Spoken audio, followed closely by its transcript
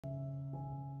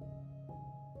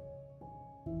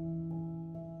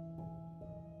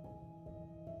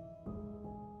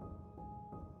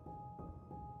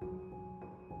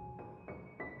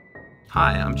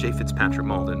Hi, I'm J. Fitzpatrick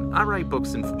Malden. I write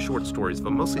books and short stories of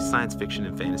a mostly science fiction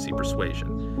and fantasy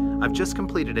persuasion. I've just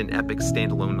completed an epic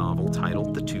standalone novel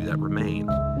titled The Two That Remain.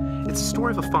 It's a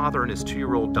story of a father and his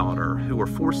 2-year-old daughter who are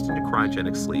forced into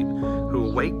cryogenic sleep, who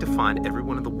awake to find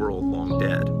everyone in the world long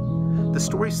dead. The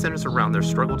story centers around their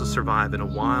struggle to survive in a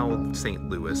wild St.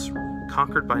 Louis,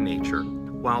 conquered by nature,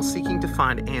 while seeking to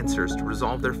find answers to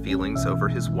resolve their feelings over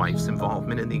his wife's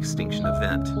involvement in the extinction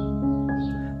event.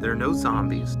 There are no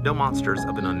zombies, no monsters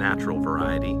of an unnatural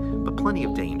variety, but plenty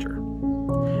of danger.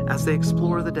 As they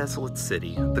explore the desolate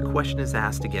city, the question is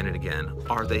asked again and again,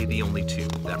 are they the only two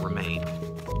that remain?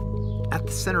 At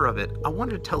the center of it, I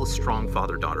wanted to tell a strong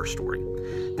father-daughter story.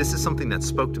 This is something that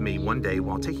spoke to me one day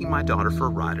while taking my daughter for a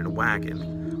ride in a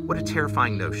wagon. What a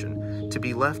terrifying notion, to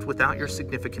be left without your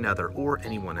significant other or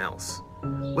anyone else.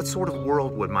 What sort of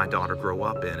world would my daughter grow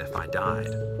up in if I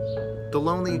died? The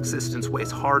lonely existence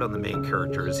weighs hard on the main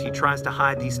character as he tries to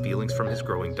hide these feelings from his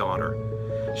growing daughter.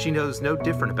 She knows no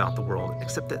different about the world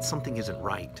except that something isn't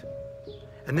right.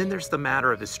 And then there's the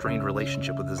matter of his strained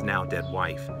relationship with his now dead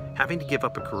wife, having to give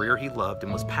up a career he loved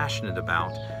and was passionate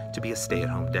about to be a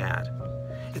stay-at-home dad.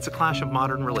 It's a clash of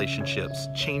modern relationships,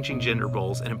 changing gender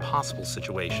roles, and impossible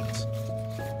situations.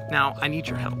 Now, I need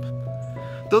your help.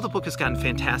 Though the book has gotten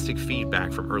fantastic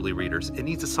feedback from early readers, it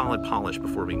needs a solid polish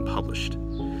before being published.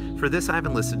 For this, I've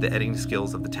enlisted the editing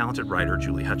skills of the talented writer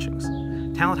Julie Hutchings.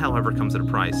 Talent, however, comes at a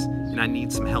price, and I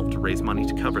need some help to raise money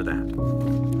to cover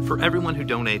that. For everyone who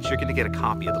donates, you're going to get a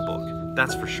copy of the book.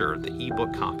 That's for sure, the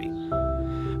ebook copy.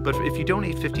 But if you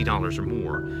donate $50 or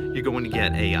more, you're going to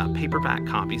get a paperback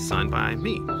copy signed by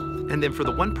me. And then for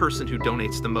the one person who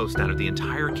donates the most out of the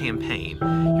entire campaign,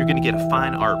 you're going to get a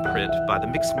fine art print by the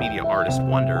mixed media artist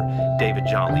wonder, David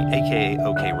Jolley, aka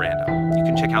Okrandom. You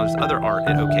can check out his other art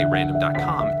at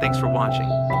okrandom.com. Thanks for watching,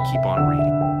 and keep on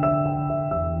reading.